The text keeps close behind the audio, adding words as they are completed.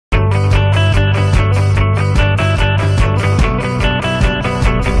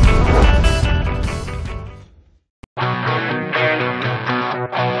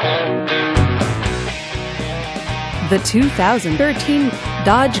the 2013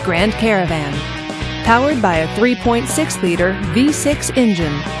 Dodge Grand Caravan. Powered by a 3.6-liter V6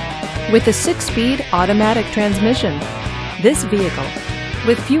 engine with a 6-speed automatic transmission. This vehicle,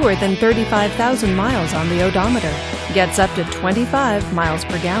 with fewer than 35,000 miles on the odometer, gets up to 25 miles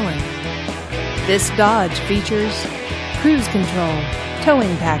per gallon. This Dodge features cruise control,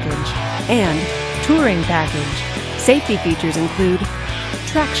 towing package, and touring package. Safety features include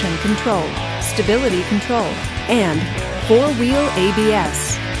traction control, stability control, and 4-wheel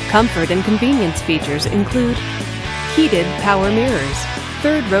ABS. Comfort and convenience features include heated power mirrors,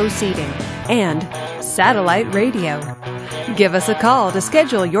 third-row seating, and satellite radio. Give us a call to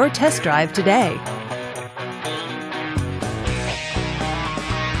schedule your test drive today.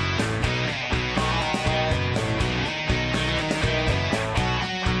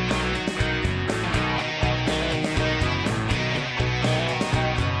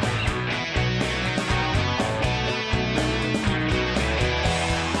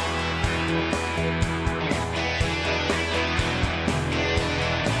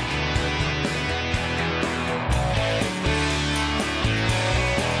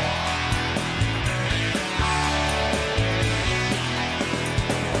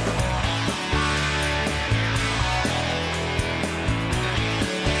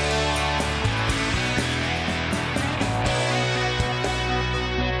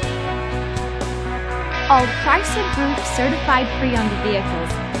 All Chrysler Group certified pre-owned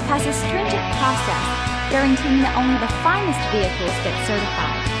vehicles pass a stringent process guaranteeing that only the finest vehicles get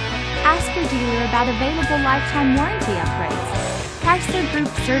certified. Ask your dealer about available lifetime warranty upgrades. Chrysler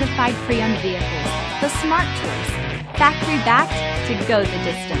Group certified pre-owned vehicles, the smart choice, factory backed to go the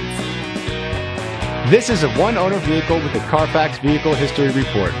distance. This is a one-owner vehicle with a Carfax Vehicle History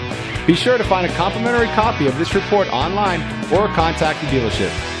Report. Be sure to find a complimentary copy of this report online or contact the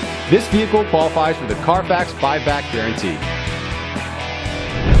dealership. This vehicle qualifies for the Carfax buyback guarantee.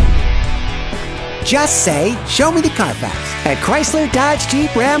 Just say, "Show me the Carfax" at Chrysler, Dodge,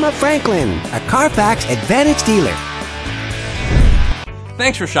 Jeep, Ram of Franklin, a Carfax Advantage dealer.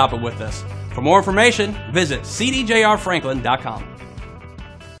 Thanks for shopping with us. For more information, visit cdjrfranklin.com.